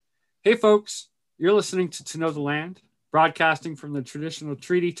Hey folks, you're listening to Know the Land, broadcasting from the traditional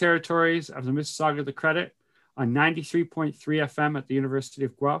treaty territories of the Mississauga of the Credit on 93.3 FM at the University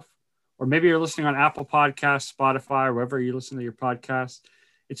of Guelph. Or maybe you're listening on Apple Podcasts, Spotify, or wherever you listen to your podcast.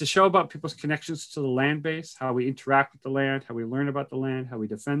 It's a show about people's connections to the land base, how we interact with the land, how we learn about the land, how we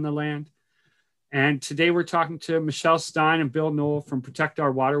defend the land. And today we're talking to Michelle Stein and Bill Knoll from Protect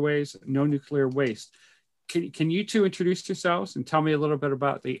Our Waterways, No Nuclear Waste. Can you two introduce yourselves and tell me a little bit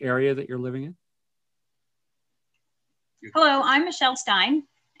about the area that you're living in? Hello, I'm Michelle Stein,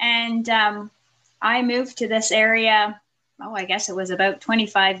 and I moved to this area, I guess it was about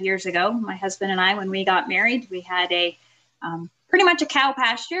 25 years ago. My husband and I, when we got married, we had a pretty much a cow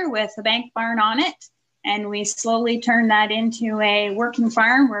pasture with a bank barn on it, and we slowly turned that into a working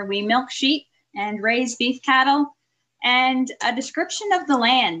farm where we milk sheep and raise beef cattle. And a description of the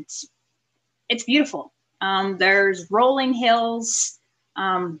land, it's beautiful. There's rolling hills.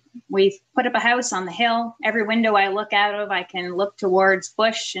 We've put up a house on the hill. Every window I look out of, I can look towards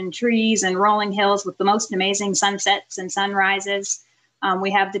bush and trees and rolling hills with the most amazing sunsets and sunrises.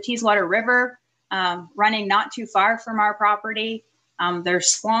 We have the Teeswater River running not too far from our property. There's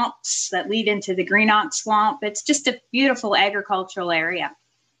swamps that lead into the Greenock Swamp. It's just a beautiful agricultural area.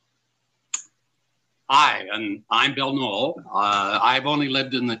 Hi, and I'm Bill Knoll. I've only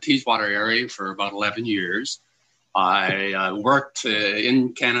lived in the Teeswater area for about 11 years. I worked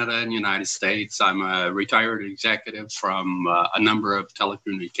in Canada and United States. I'm a retired executive from a number of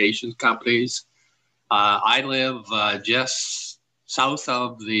telecommunications companies. I live just south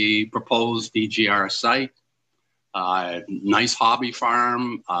of the proposed DGR site. Nice hobby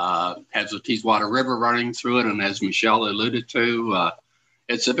farm, has the Teeswater River running through it, and as Michelle alluded to,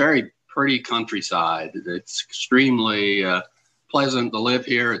 it's a very pretty countryside. It's extremely pleasant to live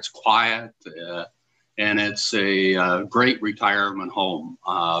here. It's quiet, and it's a great retirement home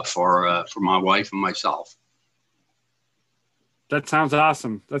for my wife and myself. That sounds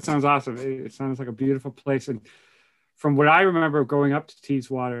awesome. It sounds like a beautiful place. And from what I remember going up to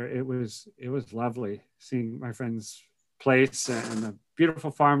Teeswater, it was lovely seeing my friend's place and the beautiful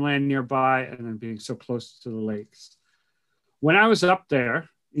farmland nearby, and then being so close to the lakes. When I was up there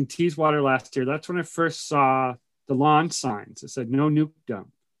in Teeswater last year, that's when I first saw the lawn signs. It said no nuke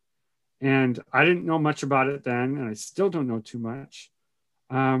dump. And I didn't know much about it then, and I still don't know too much.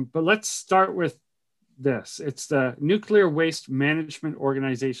 But let's start with this. It's the Nuclear Waste Management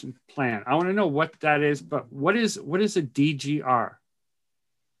Organization Plan. I want to know what that is, but what is a DGR?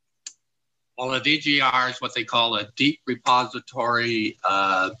 Well, a DGR is what they call a deep repository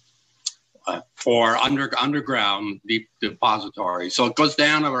for underground deep depository. So it goes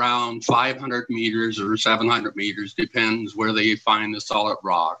down around 500 meters or 700 meters, depends where they find the solid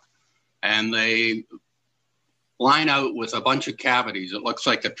rock. And they line out with a bunch of cavities. It looks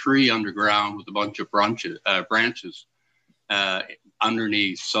like a tree underground with a bunch of branches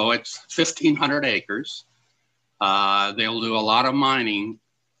underneath. So it's 1,500 acres. They'll do a lot of mining.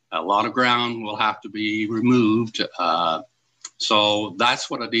 A lot of ground will have to be removed. So that's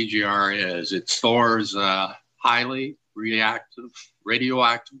what a DGR is. It stores highly reactive,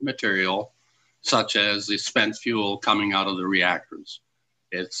 radioactive material, such as the spent fuel coming out of the reactors.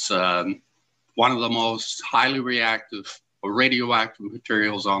 It's one of the most highly reactive or radioactive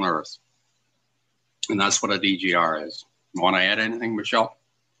materials on Earth. And that's what a DGR is. Want to add anything, Michelle?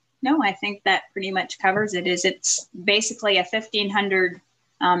 No, I think that pretty much covers it. It's basically a 1,500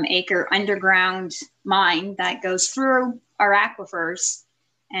 acre underground mine that goes through our aquifers,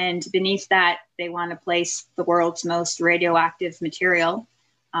 and beneath that they want to place the world's most radioactive material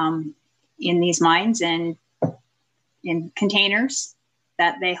in these mines and in containers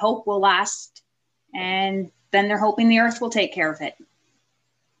that they hope will last, and then they're hoping the Earth will take care of it.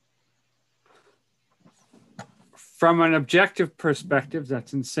 From an objective perspective,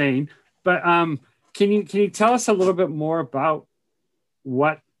 that's insane. But can you tell us a little bit more about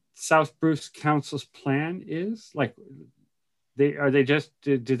what South Bruce Council's plan is? Like,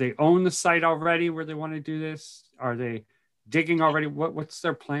 do they own the site already where they want to do this? Are they digging already? What's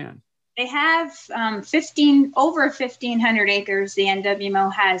their plan? They have over 1,500 acres. The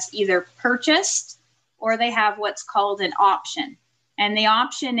NWMO has either purchased or they have what's called an option. And the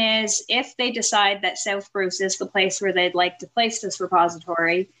option is, if they decide that South Bruce is the place where they'd like to place this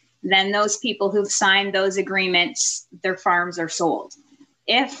repository, then those people who've signed those agreements, their farms are sold.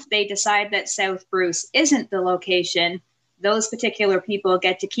 If they decide that South Bruce isn't the location, those particular people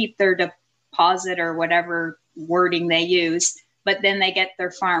get to keep their deposit or whatever wording they use, but then they get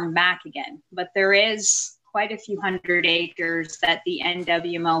their farm back again. But there is quite a few hundred acres that the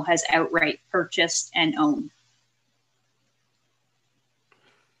NWMO has outright purchased and owned.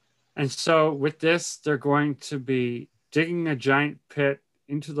 And so with this, they're going to be digging a giant pit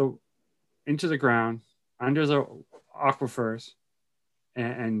into the ground under the aquifers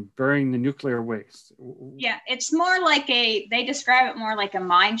and burying the nuclear waste. Yeah, it's more like they describe it more like a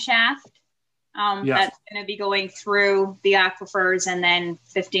mine shaft that's going to be going through the aquifers and then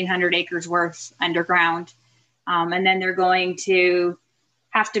 1,500 acres worth underground. And then they're going to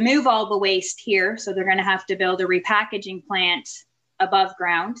have to move all the waste here. So they're going to have to build a repackaging plant above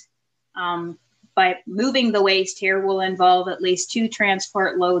ground. But moving the waste here will involve at least 2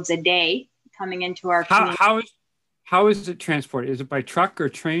 transport loads a day coming into our community. How is it transported? Is it by truck or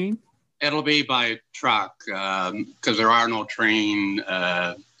train? It'll be by truck because there are no train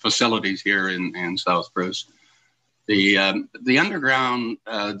facilities here in South Bruce. The underground,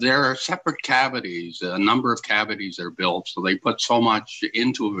 there are separate cavities. A number of cavities are built, so they put so much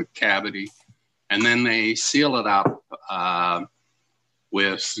into a cavity, and then they seal it up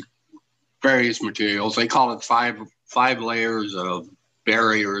with various materials. They call it five layers of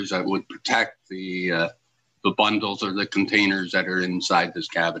barriers that would protect the bundles or the containers that are inside this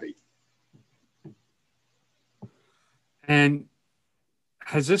cavity. And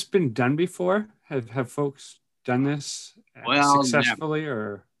has this been done before? Have folks done this successfully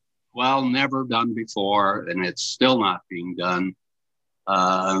or? Well, never done before, and it's still not being done.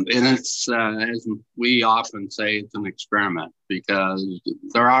 And it's, as we often say, it's an experiment because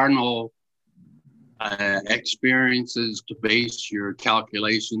there are no experiences to base your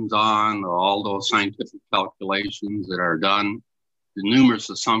calculations on, all those scientific calculations that are done, the numerous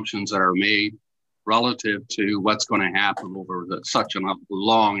assumptions that are made relative to what's going to happen over such a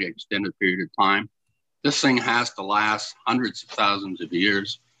long extended period of time. This thing has to last hundreds of thousands of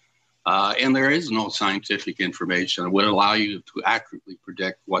years. And there is no scientific information that would allow you to accurately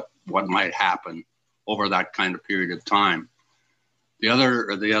predict what might happen over that kind of period of time. The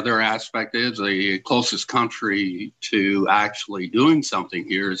other aspect is the closest country to actually doing something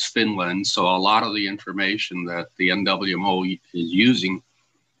here is Finland. So a lot of the information that the NWMO is using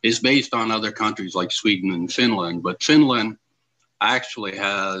is based on other countries like Sweden and Finland. But Finland actually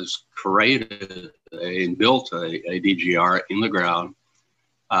has created and built a DGR in the ground.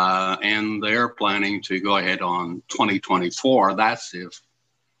 And they're planning to go ahead on 2024. That's if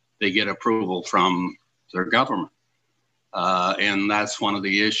they get approval from their government. And that's one of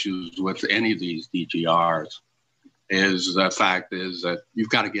the issues with any of these DGRs is the fact is that you've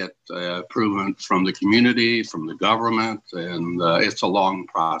got to get approval from the community, from the government, and it's a long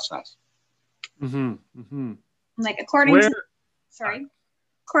process. Mm-hmm. Mm-hmm. Like according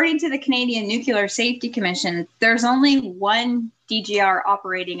to the Canadian Nuclear Safety Commission, there's only one DGR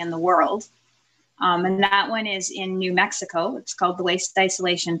operating in the world, and that one is in New Mexico. It's called the Waste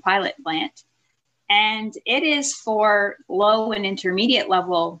Isolation Pilot Plant, and it is for low and intermediate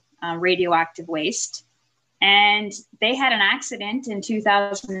level radioactive waste. And they had an accident in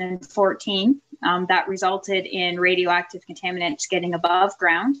 2014 that resulted in radioactive contaminants getting above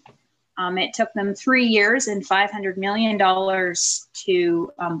ground. It took them 3 years and $500 million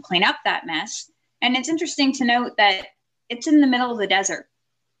to clean up that mess. And it's interesting to note that it's in the middle of the desert,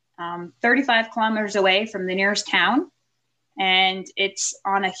 35 kilometers away from the nearest town. And it's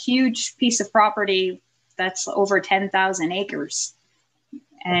on a huge piece of property that's over 10,000 acres.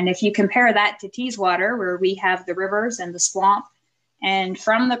 And if you compare that to Teeswater, where we have the rivers and the swamp, and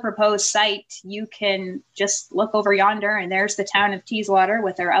from the proposed site, you can just look over yonder and there's the town of Teeswater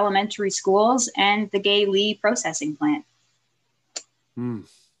with their elementary schools and the Gay Lee processing plant. Mm.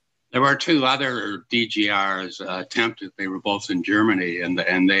 There were 2 other DGRs attempted. They were both in Germany, and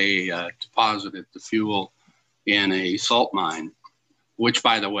they deposited the fuel in a salt mine, which,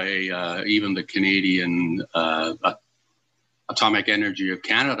 by the way, even the Canadian Atomic Energy of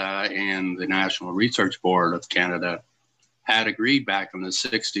Canada and the National Research Board of Canada had agreed back in the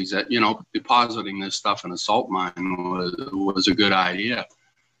 60s that, depositing this stuff in a salt mine was a good idea.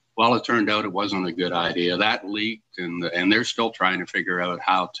 Well, it turned out it wasn't a good idea. That leaked, and they're still trying to figure out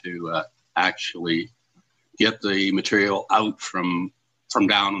how to actually get the material out from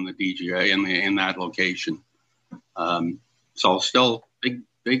down in the DGR in that location. So still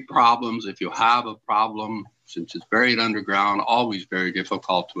big problems. If you have a problem, since it's buried underground, always very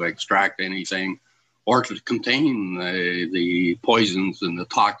difficult to extract anything or to contain the poisons and the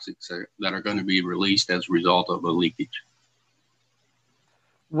toxics that are going to be released as a result of a leakage.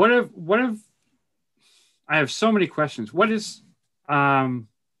 I have so many questions. What is the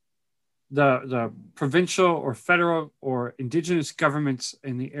provincial or federal or indigenous governments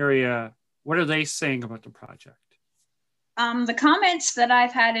in the area, what are they saying about the project? The comments that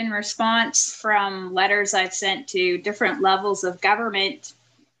I've had in response from letters I've sent to different levels of government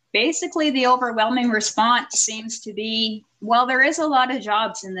Basically, the overwhelming response seems to be, well, there is a lot of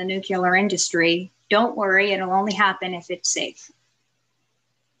jobs in the nuclear industry. Don't worry, it'll only happen if it's safe.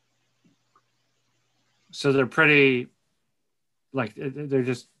 So they're pretty, like, they're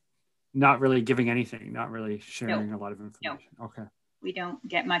just not really giving anything, not really sharing a lot of information. No. Okay. We don't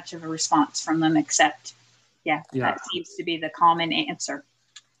get much of a response from them, except, that seems to be the common answer.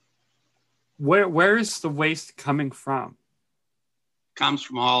 Where is the waste coming from? Comes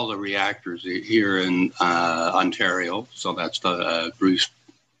from all the reactors here in Ontario. So that's the Bruce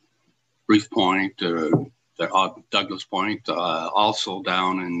Point, Douglas Point, also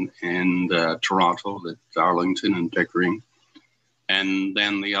down in Toronto, the Darlington and Pickering. And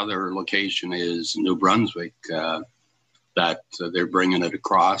then the other location is New Brunswick, that they're bringing it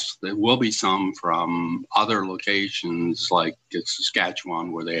across. There will be some from other locations like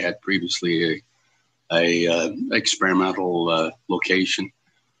Saskatchewan, where they had previously a experimental location.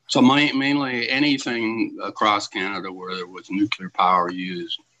 So mainly anything across Canada where there was nuclear power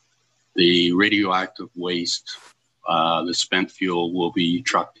used, the radioactive waste, the spent fuel will be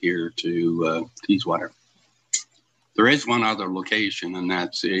trucked here to Teeswater. There is one other location, and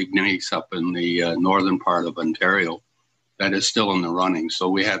that's Ignace up in the northern part of Ontario, that is still in the running. So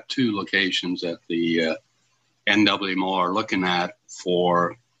we have two locations that the NWMO are looking at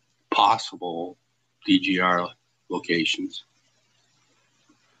for possible DGR locations.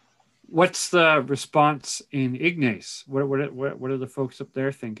 What's the response in Ignace? What are the folks up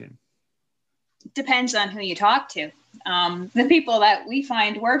there thinking? Depends on who you talk to. The people that we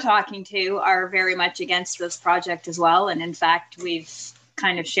find we're talking to are very much against this project as well. And in fact, we've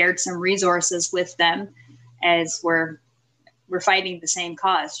kind of shared some resources with them as we're fighting the same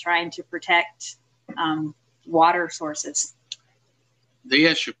cause, trying to protect water sources. The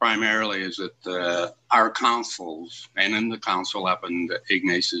issue primarily is that our councils, and in the council up in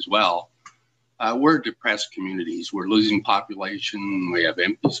Ignace as well, we're depressed communities. We're losing population. We have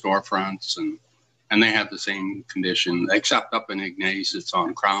empty storefronts, and they have the same condition, except up in Ignace, it's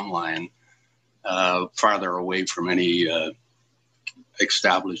on Crown Line, farther away from any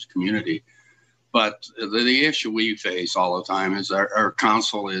established community. But the issue we face all the time is our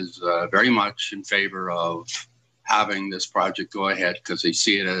council is very much in favor of having this project go ahead because they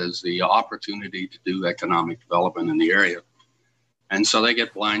see it as the opportunity to do economic development in the area. And so they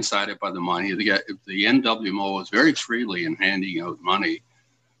get blindsided by the money. The NWMO is very freely in handing out money.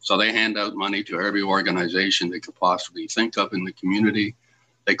 So they hand out money to every organization they could possibly think of in the community.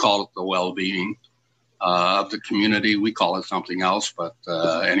 They call it the well-being of the community. We call it something else, but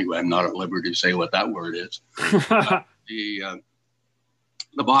anyway, I'm not at liberty to say what that word is.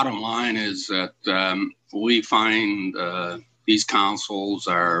 The bottom line is that we find these councils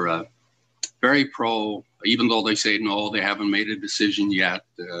are very pro, even though they say no, they haven't made a decision yet.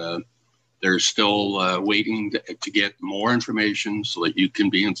 They're still waiting to get more information so that you can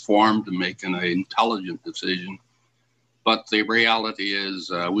be informed and make an intelligent decision. But the reality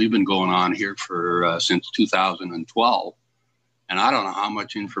is we've been going on here for since 2012, and I don't know how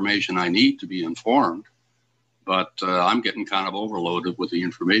much information I need to be informed, but I'm getting kind of overloaded with the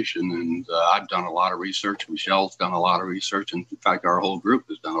information, and I've done a lot of research. Michelle's done a lot of research, and in fact, our whole group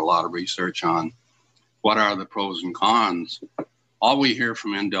has done a lot of research on what are the pros and cons. All we hear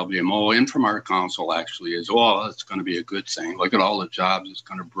from NWMO and from our council actually is, oh, it's going to be a good thing. Look at all the jobs it's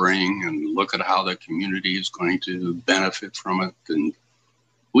going to bring, and look at how the community is going to benefit from it. And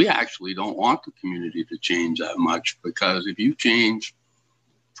we actually don't want the community to change that much, because if you change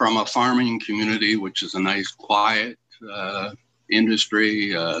from a farming community, which is a nice, quiet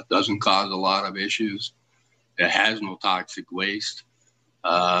industry, doesn't cause a lot of issues, it has no toxic waste,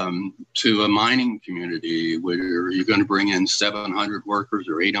 to a mining community where you're going to bring in 700 workers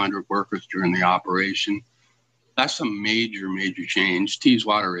or 800 workers during the operation. That's a major, major change.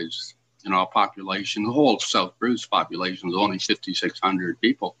 Teeswater is, population, the whole South Bruce population is only 5,600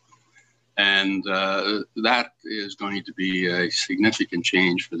 people. And that is going to be a significant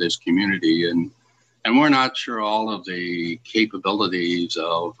change for this community. And we're not sure all of the capabilities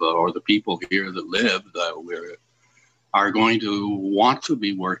of, or the people here that live, that are going to want to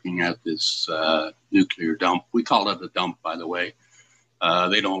be working at this nuclear dump. We call it a dump, by the way.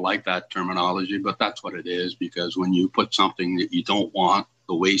 They don't like that terminology, but that's what it is, because when you put something that you don't want,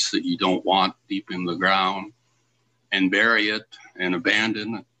 the waste that you don't want, deep in the ground, and bury it and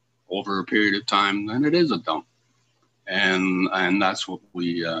abandon it over a period of time, then it is a dump. And that's what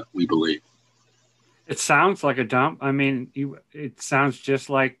we believe. It sounds like a dump. I mean, it sounds just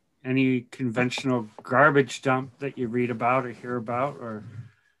like any conventional garbage dump that you read about or hear about or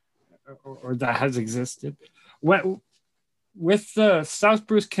that has existed. with the South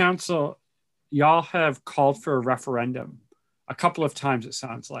Bruce Council, y'all have called for a referendum a couple of times, it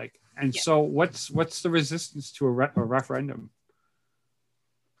sounds like. And so what's the resistance to a referendum?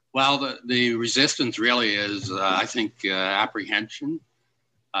 Well, the resistance really is, I think, apprehension.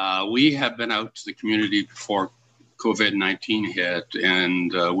 We have been out to the community before COVID-19 hit,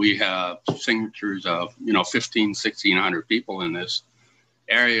 and we have signatures of, 1,600 people in this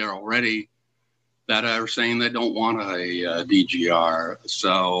area already that are saying they don't want a DGR.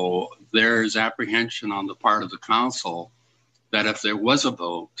 So there's apprehension on the part of the council that if there was a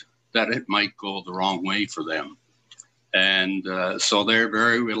vote, that it might go the wrong way for them. And so they're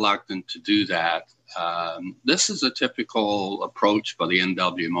very reluctant to do that. This is a typical approach by the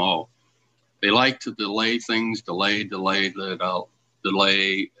NWMO. They like to delay things, delay,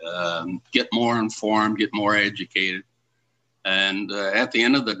 get more informed, get more educated. And at the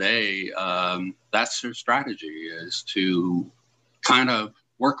end of the day, that's their strategy, is to kind of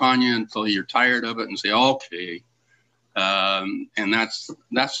work on you until you're tired of it and say, okay. And that's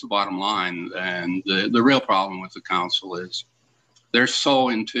the bottom line. And the real problem with the council is they're so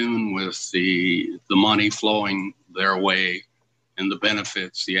in tune with the money flowing their way and the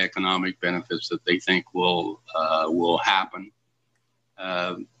benefits, the economic benefits that they think will happen,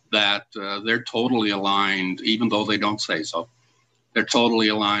 that they're totally aligned, even though they don't say so. They're totally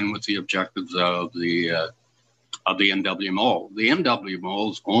aligned with the objectives of the NWMO. The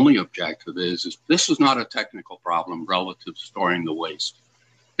NWMO's only objective is this is not a technical problem relative to storing the waste.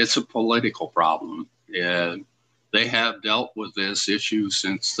 It's a political problem. They have dealt with this issue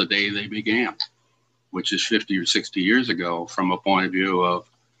since the day they began, which is 50 or 60 years ago, from a point of view of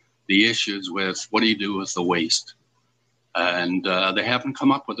the issues with what do you do with the waste? And they haven't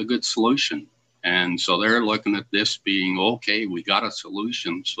come up with a good solution. And so they're looking at this being, okay, we got a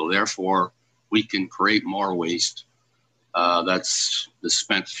solution, so therefore we can create more waste. That's the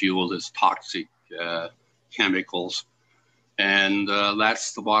spent fuel, this toxic chemicals. And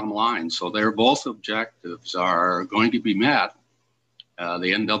that's the bottom line. So their both objectives are going to be met.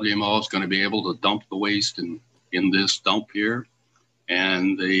 The NWMO is going to be able to dump the waste in this dump here.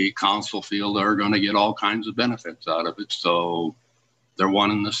 And the council feel they're going to get all kinds of benefits out of it. So they're one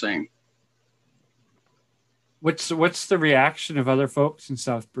and the same. What's the reaction of other folks in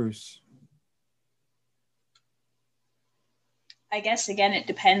South Bruce? I guess, again, it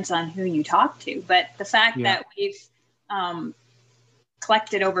depends on who you talk to. But the fact that we've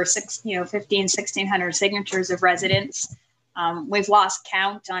collected over 1,600 signatures of residents, we've lost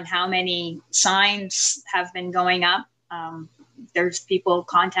count on how many signs have been going up. There's people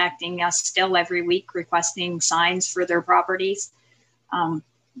contacting us still every week requesting signs for their properties.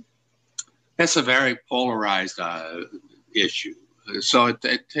 It's a very polarized issue. So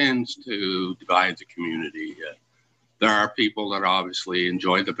it tends to divide the community. There are people that obviously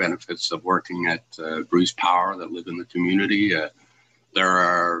enjoy the benefits of working at Bruce Power that live in the community. There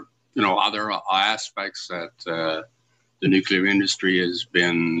are, other aspects that the nuclear industry has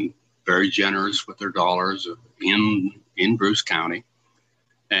been very generous with their dollars in Bruce County.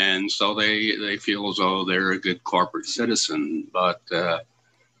 And so they feel as though they're a good corporate citizen. But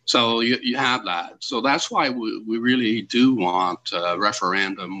so you have that. So that's why we really do want a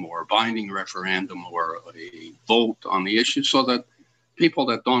referendum or a binding referendum or a vote on the issue, so that people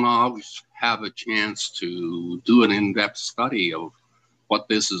that don't always have a chance to do an in-depth study of what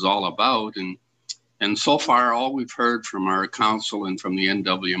this is all about. And so far, all we've heard from our council and from the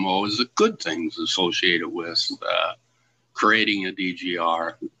NWMO is the good things associated with creating a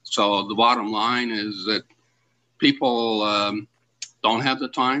DGR. So the bottom line is that people don't have the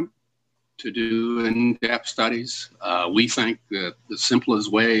time to do in-depth studies. We think that the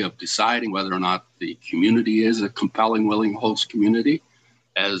simplest way of deciding whether or not the community is a compelling, willing host community,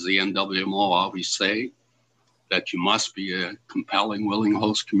 as the NWMO always say, that you must be a compelling, willing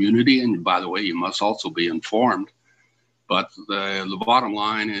host community. And by the way, you must also be informed. But the bottom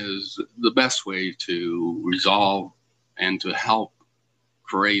line is the best way to resolve and to help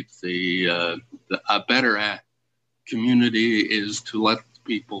create a better community is to let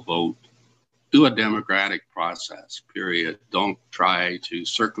people vote. Do a democratic process, period. Don't try to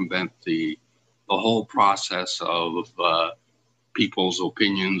circumvent the whole process of people's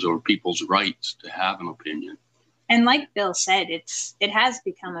opinions or people's rights to have an opinion. And like Bill said, it has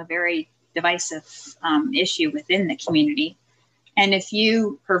become a very divisive issue within the community. And if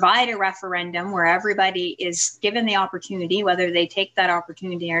you provide a referendum where everybody is given the opportunity, whether they take that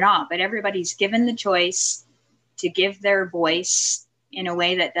opportunity or not, but everybody's given the choice to give their voice in a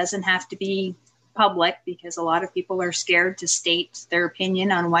way that doesn't have to be public, because a lot of people are scared to state their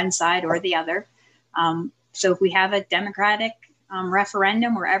opinion on one side or the other. So if we have a democratic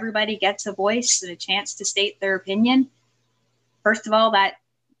referendum where everybody gets a voice and a chance to state their opinion, first of all, that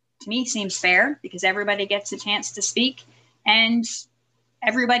to me seems fair because everybody gets a chance to speak, and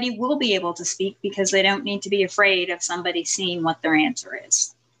everybody will be able to speak because they don't need to be afraid of somebody seeing what their answer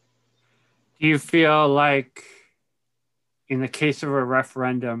is. Do you feel like in the case of a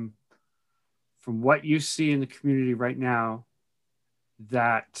referendum, from what you see in the community right now,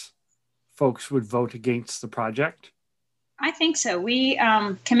 that folks would vote against the project? I think so. We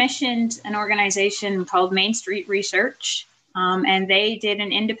commissioned an organization called Main Street Research, and they did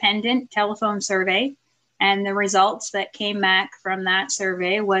an independent telephone survey. And the results that came back from that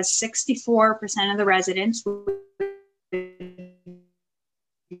survey was 64% of the residents would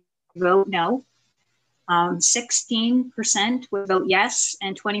vote no, 16% would vote yes,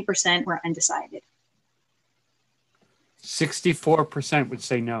 and 20% were undecided. 64% would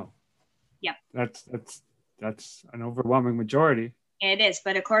say no. Yep. That's an overwhelming majority. It is,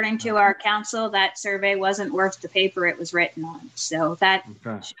 but according to our council, that survey wasn't worth the paper it was written on. So that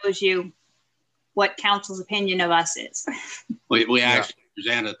shows you what council's opinion of us is. We actually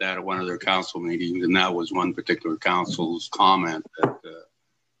presented that at one of their council meetings, and that was one particular council's comment that,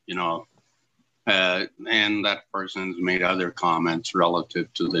 and that person's made other comments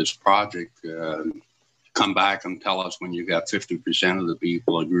relative to this project. Come back and tell us when you got 50% of the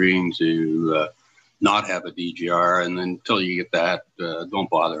people agreeing to not have a DGR, and then until you get that, don't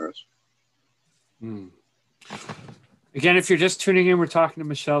bother us. Again, if you're just tuning in, we're talking to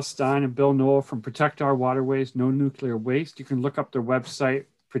Michelle Stein and Bill Knoll from Protect Our Waterways, No Nuclear Waste. You can look up their website,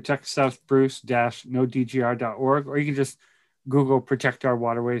 protectsouthbruce-nodgr.org, or you can just Google Protect Our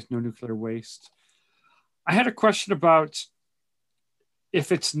Waterways, No Nuclear Waste. I had a question about,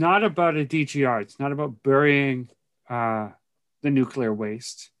 if it's not about a DGR, it's not about burying the nuclear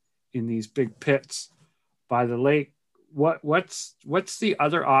waste in these big pits by the lake, what's the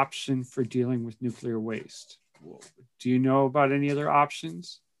other option for dealing with nuclear waste? Do you know about any other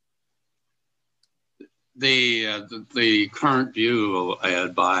options? The current view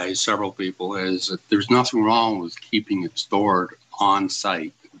by several people is that there's nothing wrong with keeping it stored on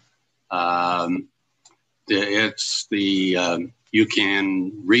site. You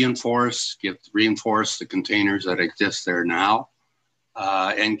can reinforce the containers that exist there now,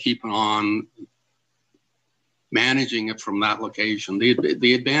 and keep on managing it from that location.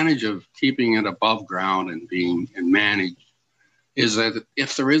 The advantage of keeping it above ground and being managed is that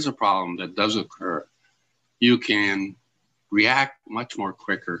if there is a problem that does occur, you can react much more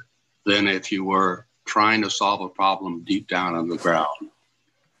quicker than if you were trying to solve a problem deep down on the ground.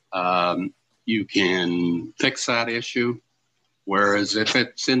 You can fix that issue. Whereas if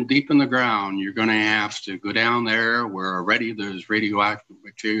it's deep in the ground, you're going to have to go down there where already there's radioactive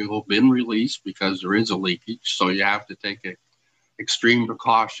material been released because there is a leakage. So you have to take extreme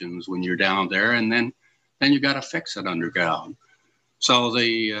precautions when you're down there, and then you got to fix it underground. So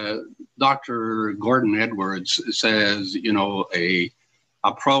the Dr. Gordon Edwards says, a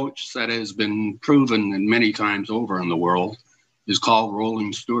approach that has been proven many times over in the world is called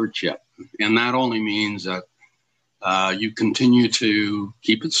rolling stewardship, and that only means that you continue to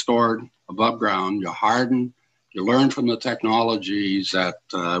keep it stored above ground, you harden, you learn from the technologies that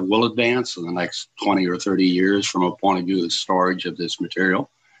will advance in the next 20 or 30 years from a point of view of storage of this material,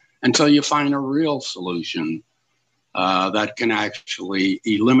 until you find a real solution that can actually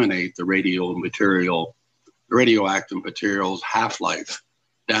eliminate the radioactive material's half-life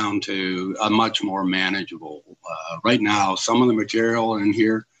down to a much more manageable. Right now, some of the material in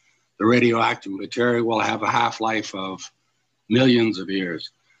here, the radioactive material will have a half-life of millions of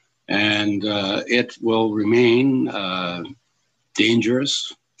years, and it will remain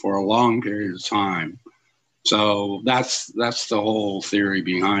dangerous for a long period of time. So that's the whole theory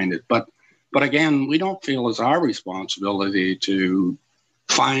behind it. But again, we don't feel it's our responsibility to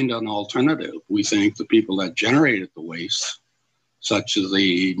find an alternative. We think the people that generated the waste, such as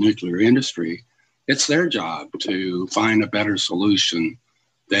the nuclear industry, it's their job to find a better solution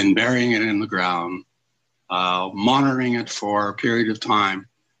than burying it in the ground, monitoring it for a period of time,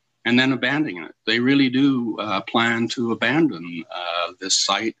 and then abandoning it. They really do plan to abandon this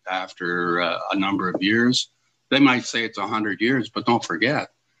site after a number of years. They might say it's 100 years, but don't forget,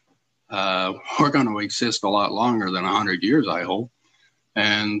 we're going to exist a lot longer than 100 years, I hope.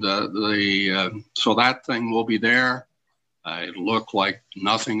 And so that thing will be there. It'll look like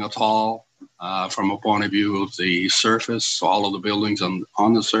nothing at all. From a point of view of the surface, all of the buildings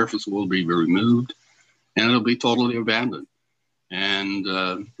on the surface will be removed, and it'll be totally abandoned.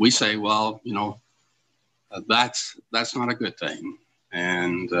 And we say, well, that's not a good thing.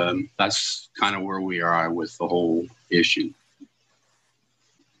 And that's kind of where we are with the whole issue.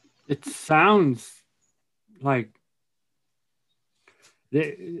 It sounds like,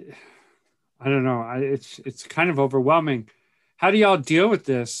 I don't know, it's kind of overwhelming. How do y'all deal with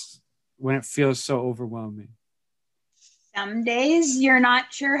this when it feels so overwhelming? Some days you're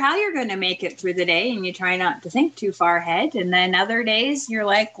not sure how you're going to make it through the day and you try not to think too far ahead. And then other days you're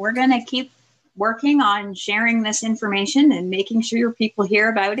like, we're going to keep working on sharing this information and making sure people hear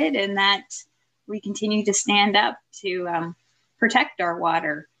about it and that we continue to stand up to protect our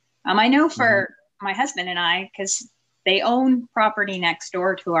water. I know for my husband and I, because they own property next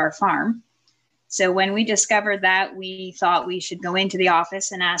door to our farm. So when we discovered that, we thought we should go into the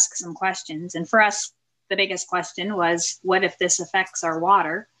office and ask some questions. And for us, the biggest question was, what if this affects our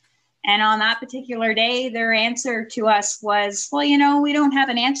water? And on that particular day, their answer to us was, well, you know, we don't have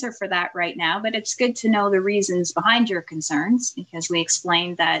an answer for that right now, but it's good to know the reasons behind your concerns, because we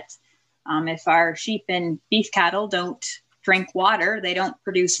explained that if our sheep and beef cattle don't drink water, they don't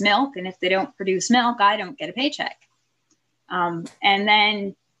produce milk. And if they don't produce milk, I don't get a paycheck. And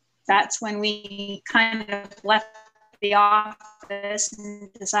then that's when we kind of left the office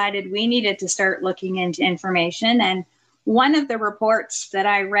and decided we needed to start looking into information. And one of the reports that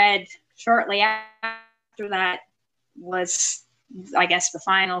I read shortly after that was, I guess, the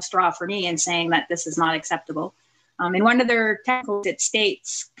final straw for me in saying that this is not acceptable. In one of their technicals, it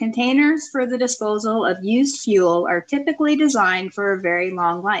states, containers for the disposal of used fuel are typically designed for a very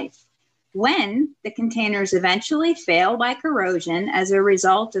long life. When the containers eventually fail by corrosion as a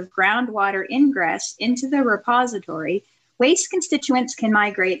result of groundwater ingress into the repository, waste constituents can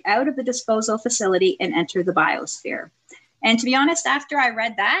migrate out of the disposal facility and enter the biosphere. And to be honest, after I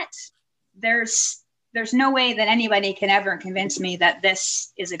read that, there's no way that anybody can ever convince me that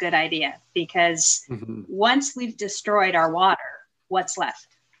this is a good idea, because once we've destroyed our water, what's left?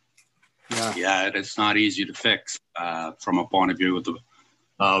 Yeah, it's not easy to fix from a point of view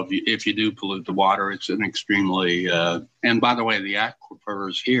of if you do pollute the water. It's an extremely, and by the way, the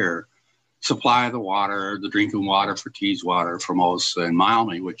aquifers here supply the water, the drinking water for Teeswater, Formosa, and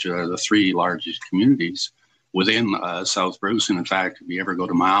Miami, which are the three largest communities within South Bruce. And in fact, if you ever go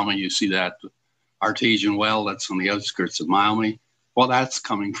to Miami, you see that artesian well that's on the outskirts of Miami. Well, that's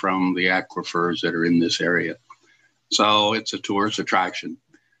coming from the aquifers that are in this area. So it's a tourist attraction.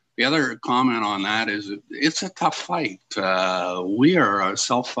 The other comment on that is it's a tough fight. We are a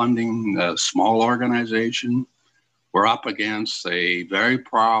self-funding small organization. We're up against a very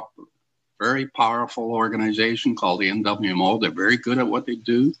powerful organization called the NWMO. They're very good at what they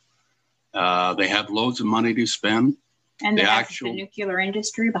do. They have loads of money to spend. And the nuclear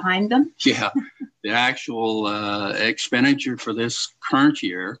industry behind them. Yeah, the actual expenditure for this current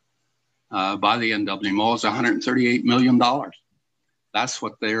year by the NWMO is $138 million. That's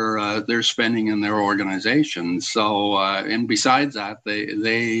what they're spending in their organization. So, and besides that,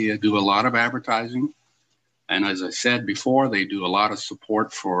 they do a lot of advertising. And as I said before, they do a lot of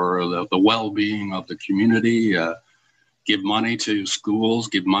support for the well-being of the community, give money to schools,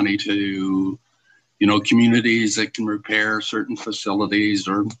 give money to communities that can repair certain facilities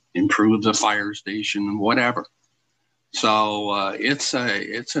or improve the fire station, whatever. So it's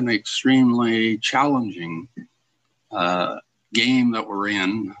an extremely challenging game that we're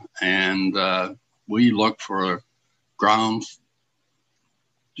in, and we look for grounds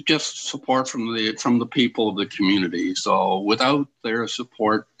just support from the people of the community. So without their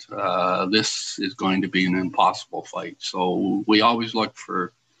support, this is going to be an impossible fight. So we always look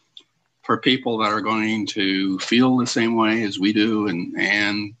for people that are going to feel the same way as we do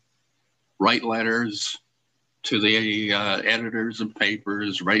and write letters to the editors of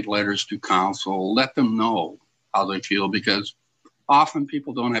papers, write letters to council, let them know how they feel, because often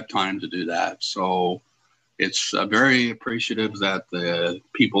people don't have time to do that. So it's very appreciative that the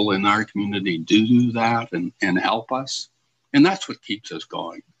people in our community do that and help us. And that's what keeps us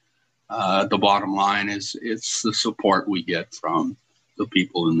going. The bottom line is it's the support we get from the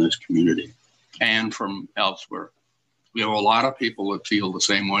people in this community and from elsewhere. We have a lot of people that feel the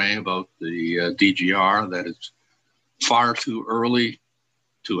same way about the DGR, that it's far too early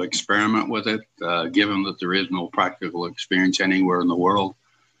to experiment with it, given that there is no practical experience anywhere in the world.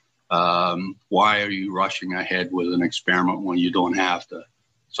 Why are you rushing ahead with an experiment when you don't have to?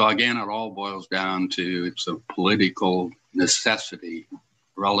 So again, it all boils down to it's a political necessity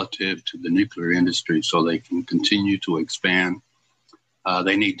relative to the nuclear industry so they can continue to expand.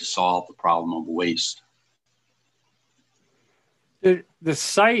 They need to solve the problem of waste. The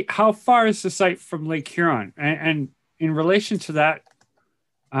site, how far is the site from Lake Huron? And in relation to that,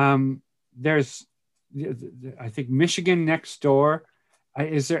 there's, I think, Michigan next door,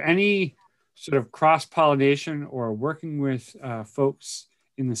 Is there any sort of cross-pollination or working with folks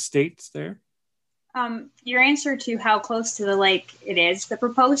in the States there? Your answer to how close to the lake it is, the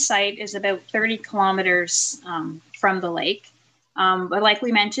proposed site is about 30 kilometers from the lake. But like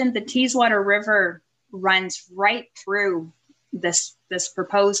we mentioned, the Teeswater River runs right through this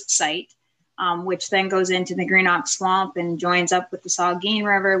proposed site, which then goes into the Greenock Swamp and joins up with the Saugeen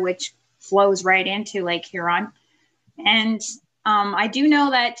River, which flows right into Lake Huron. And I do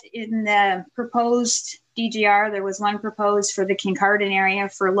know that in the proposed DGR, there was one proposed for the Kincardine area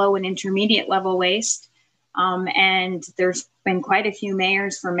for low and intermediate level waste. And there's been quite a few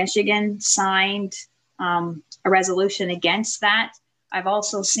mayors from Michigan signed a resolution against that. I've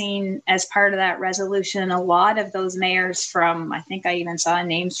also seen as part of that resolution, a lot of those mayors from, I think I even saw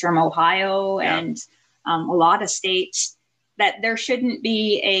names from Ohio and a lot of states, that there shouldn't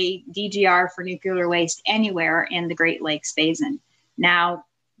be a DGR for nuclear waste anywhere in the Great Lakes Basin. Now,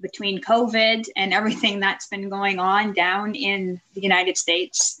 between COVID and everything that's been going on down in the United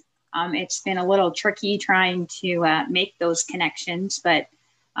States, it's been a little tricky trying to make those connections. But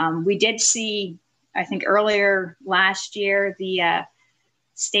we did see, I think earlier last year, the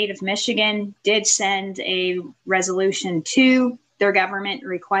state of Michigan did send a resolution to their government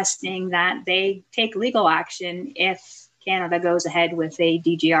requesting that they take legal action if Canada goes ahead with a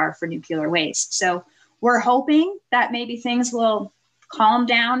DGR for nuclear waste. So we're hoping that maybe things will calm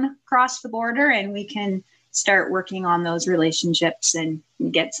down across the border and we can start working on those relationships and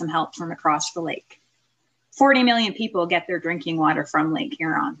get some help from across the lake. 40 million people get their drinking water from Lake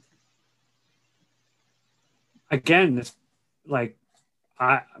Huron. Again, this, like,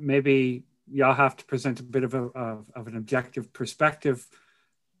 maybe y'all have to present a bit of an objective perspective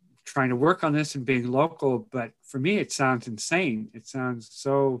trying to work on this and being local, but for me, it sounds insane. It sounds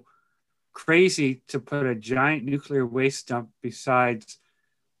so crazy to put a giant nuclear waste dump beside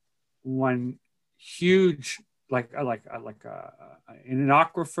one huge, in an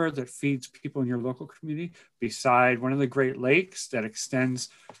aquifer that feeds people in your local community, beside one of the Great Lakes that extends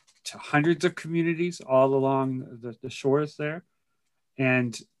to hundreds of communities all along the shores there.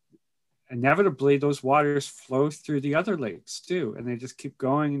 And inevitably those waters flow through the other lakes too. And they just keep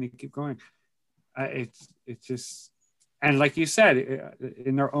going and they keep going. It's just, and like you said,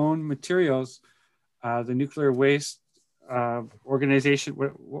 in their own materials, the Nuclear Waste Organization,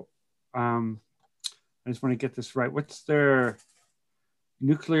 I just want to get this right. What's their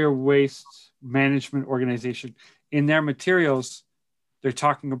Nuclear Waste Management Organization? In their materials, they're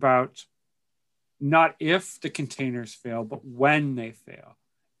talking about not if the containers fail, but when they fail.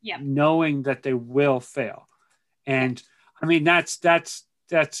 Yeah. Knowing that they will fail. And I mean, that's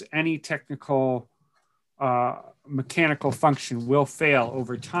any technical mechanical function will fail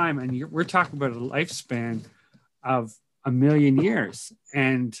over time. And we're talking about a lifespan of 1 million years.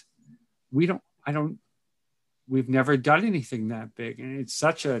 And we've never done anything that big. And it's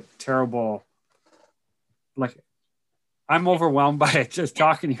such a terrible, like, I'm overwhelmed by it just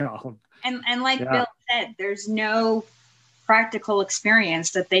talking to you all. And like Bill said, there's no practical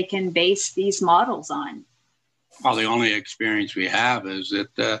experience that they can base these models on. Well, the only experience we have is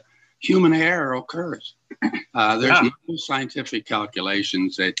that human error occurs. There's no scientific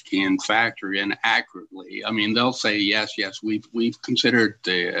calculations that can factor in accurately. I mean, they'll say, yes, we've considered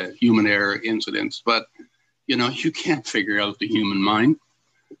the human error incidents, but, you can't figure out the human mind.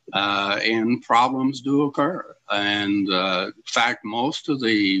 And problems do occur. And in fact, most of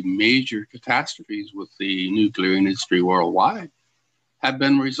the major catastrophes with the nuclear industry worldwide have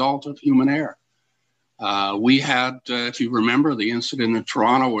been a result of human error. We had, if you remember, the incident in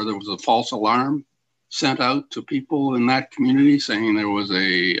Toronto where there was a false alarm sent out to people in that community saying there was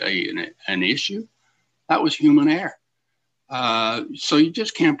an issue. That was human error. So you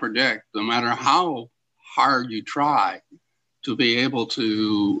just can't predict, no matter how hard you try, to be able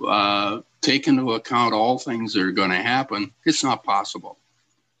to take into account all things that are going to happen. It's not possible.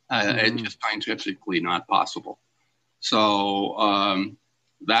 It's just scientifically not possible. So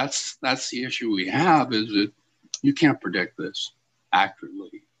that's the issue we have, is that you can't predict this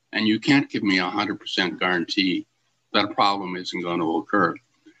accurately. And you can't give me 100% guarantee that a problem isn't going to occur.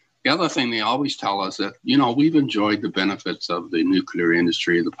 The other thing they always tell us that, we've enjoyed the benefits of the nuclear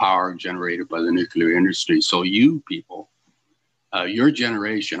industry, the power generated by the nuclear industry. So you people, your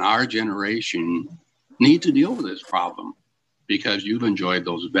generation, our generation, need to deal with this problem because you've enjoyed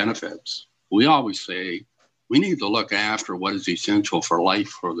those benefits. We always say we need to look after what is essential for life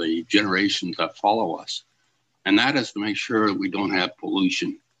for the generations that follow us. And that is to make sure that we don't have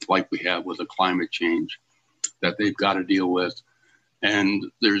pollution like we have with the climate change that they've got to deal with. And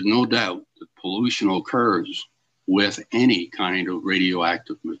there's no doubt that pollution occurs with any kind of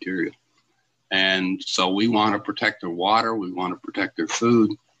radioactive material. And so we want to protect their water, we want to protect their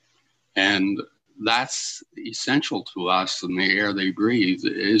food, and that's essential to us, and the air they breathe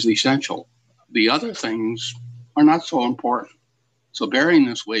is essential. The other things are not so important. So burying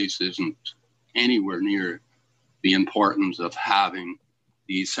this waste isn't anywhere near the importance of having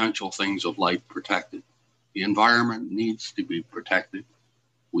the essential things of life protected. The environment needs to be protected.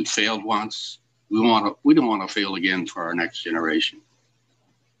 We failed once. We don't want to fail again for our next generation.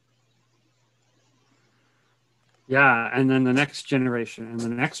 Yeah, and then the next generation, and the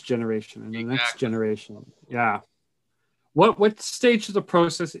next generation, and the next generation. Yeah. What stage of the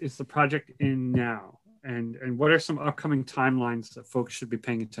process is the project in now? And what are some upcoming timelines that folks should be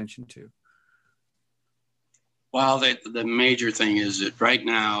paying attention to? Well, the major thing is that right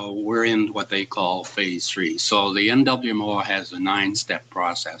now we're in what they call phase 3. So the NWMO has a 9-step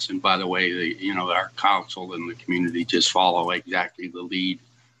process. And by the way, our council and the community just follow exactly the lead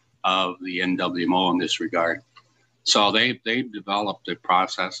of the NWMO in this regard. So they've developed a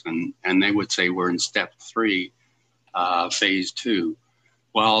process, and they would say we're in step 3, phase 2.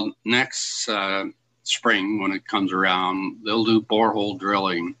 Well, next spring, when it comes around, they'll do borehole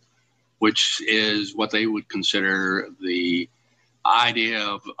drilling, which is what they would consider the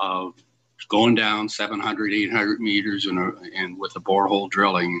idea of going down 700, 800 meters and with a borehole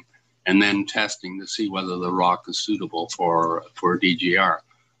drilling, and then testing to see whether the rock is suitable for DGR.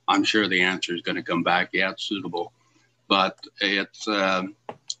 I'm sure the answer is going to come back, yeah, it's suitable. But it's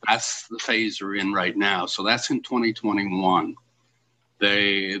that's the phase we're in right now. So that's in 2021.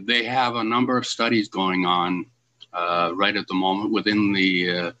 They have a number of studies going on right at the moment within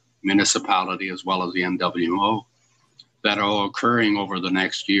the municipality as well as the NWMO that are occurring over the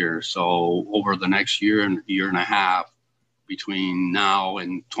next year. So over the next year and a half, between now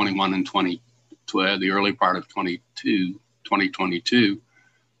and 21 and the early part of 2022,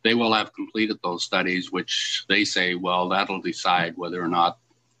 they will have completed those studies, which they say, well, that'll decide whether or not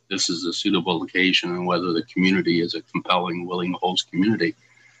this is a suitable location and whether the community is a compelling, willing host community.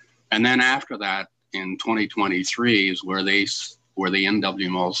 And then after that, in 2023 is where the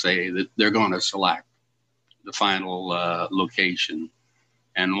NWMO say that they're going to select the final location.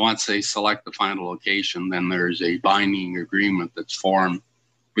 And once they select the final location, then there's a binding agreement that's formed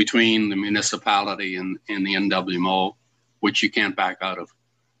between the municipality and the NWMO, which you can't back out of.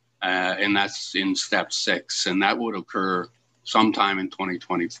 And that's in step 6, and that would occur sometime in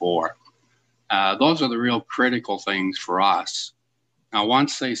 2024. Those are the real critical things for us. Now,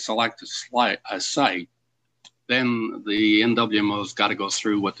 once they select a site, then the NWMO's got to go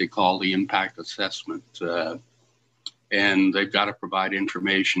through what they call the impact assessment. And they've got to provide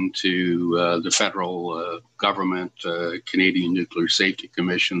information to the federal government, Canadian Nuclear Safety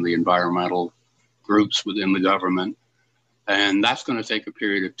Commission, the environmental groups within the government. And that's going to take a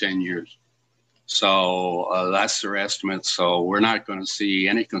period of 10 years. So that's their estimate. So we're not going to see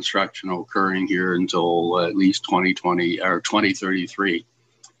any construction occurring here until at least 2020 or 2033.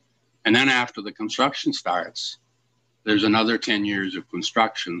 And then after the construction starts, there's another 10 years of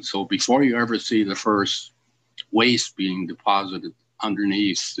construction. So before you ever see the first waste being deposited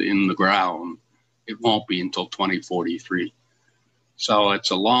underneath in the ground, it won't be until 2043. So it's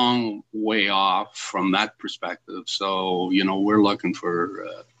a long way off from that perspective. So, we're looking for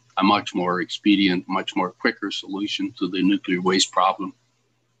a much more expedient, much more quicker solution to the nuclear waste problem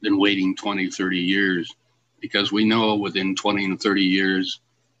than waiting 20, 30 years, because we know within 20 and 30 years,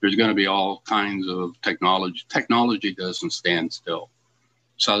 there's going to be all kinds of technology. Technology doesn't stand still.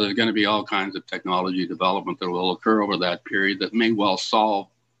 So there's going to be all kinds of technology development that will occur over that period that may well solve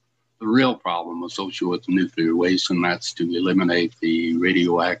the real problem associated with nuclear waste, and that's to eliminate the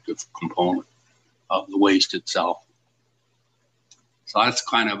radioactive component of the waste itself. So that's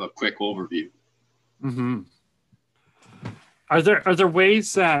kind of a quick overview. Mm-hmm. Are there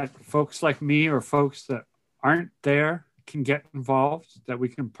ways that folks like me or folks that aren't there can get involved, that we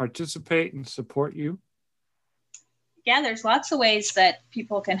can participate and support you? Yeah, there's lots of ways that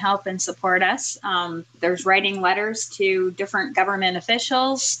people can help and support us. There's writing letters to different government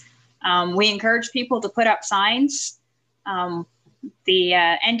officials. We encourage people to put up signs.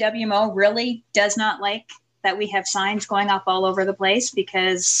 The NWMO really does not like that we have signs going up all over the place,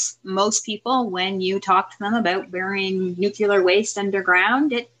 because most people, when you talk to them about burying nuclear waste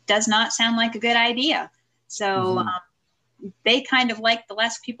underground, it does not sound like a good idea. So they kind of like the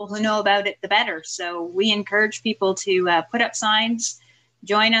less people who know about it, the better. So we encourage people to put up signs,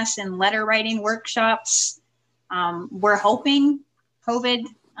 join us in letter writing workshops. We're hoping COVID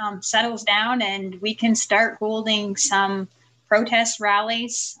settles down and we can start holding some protest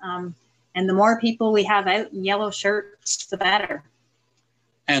rallies. And the more people we have out in yellow shirts, the better.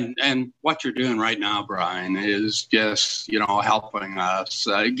 And what you're doing right now, Brian, is just, helping us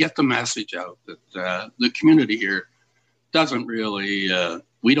get the message out that the community here doesn't really,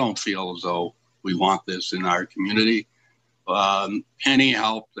 we don't feel as though we want this in our community. Any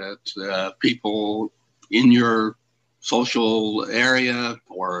help that people in your social area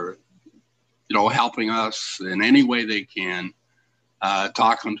or, helping us in any way they can,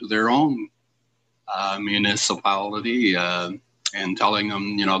 talking to their own municipality, and telling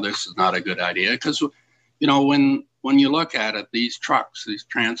them, this is not a good idea. Because, when you look at it, these trucks, these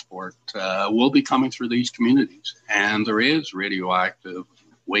transport will be coming through these communities. And there is radioactive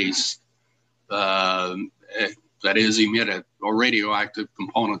waste that is emitted, or radioactive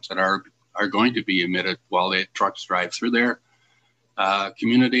components that are going to be emitted while the trucks drive through their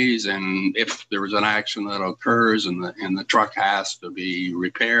communities. And if there is an action that occurs and the truck has to be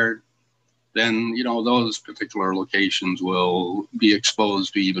repaired, then, those particular locations will be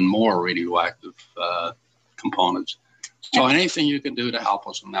exposed to even more radioactive components. So anything you can do to help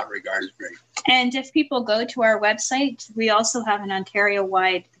us in that regard is great. And if people go to our website, we also have an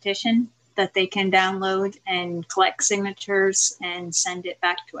Ontario-wide petition that they can download and collect signatures and send it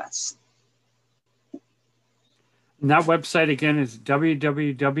back to us. And that website again is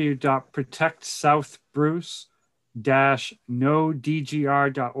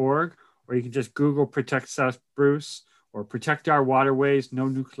www.protectsouthbruce-nodgr.org. Or you can just Google Protect South Bruce or Protect Our Waterways, No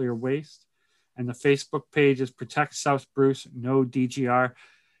Nuclear Waste. And the Facebook page is Protect South Bruce, No DGR.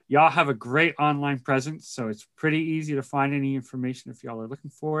 Y'all have a great online presence, so it's pretty easy to find any information if y'all are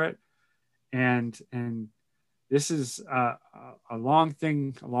looking for it. And this is a long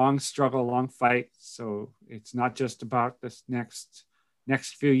thing, a long struggle, a long fight. So it's not just about this next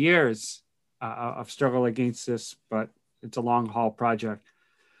few years of struggle against this, but it's a long haul project.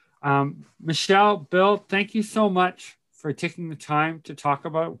 Michelle, Bill, thank you so much for taking the time to talk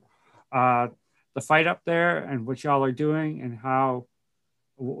about the fight up there and what y'all are doing and how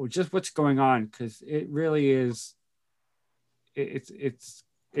just what's going on, because it really is it's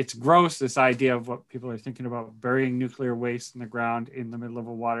gross, this idea of what people are thinking about, burying nuclear waste in the ground in the middle of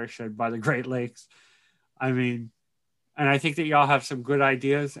a watershed by the Great Lakes. I mean, and I think that y'all have some good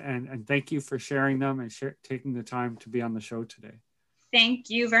ideas, and thank you for sharing them and taking the time to be on the show today. Thank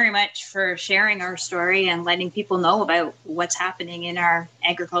you very much for sharing our story and letting people know about what's happening in our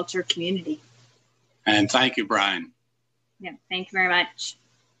agriculture community. And thank you, Brian. Yeah, thank you very much.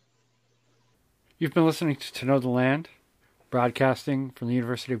 You've been listening to Know the Land, broadcasting from the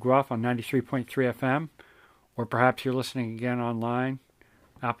University of Guelph on 93.3 FM, or perhaps you're listening again online,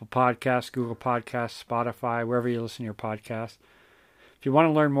 Apple Podcasts, Google Podcasts, Spotify, wherever you listen to your podcasts. If you want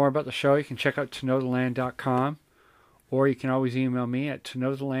to learn more about the show, you can check out toknowtheland.com. Or you can always email me at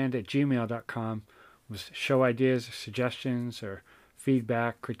toknowtheland@gmail.com with show ideas, suggestions, or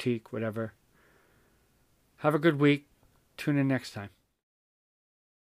feedback, critique, whatever. Have a good week. Tune in next time.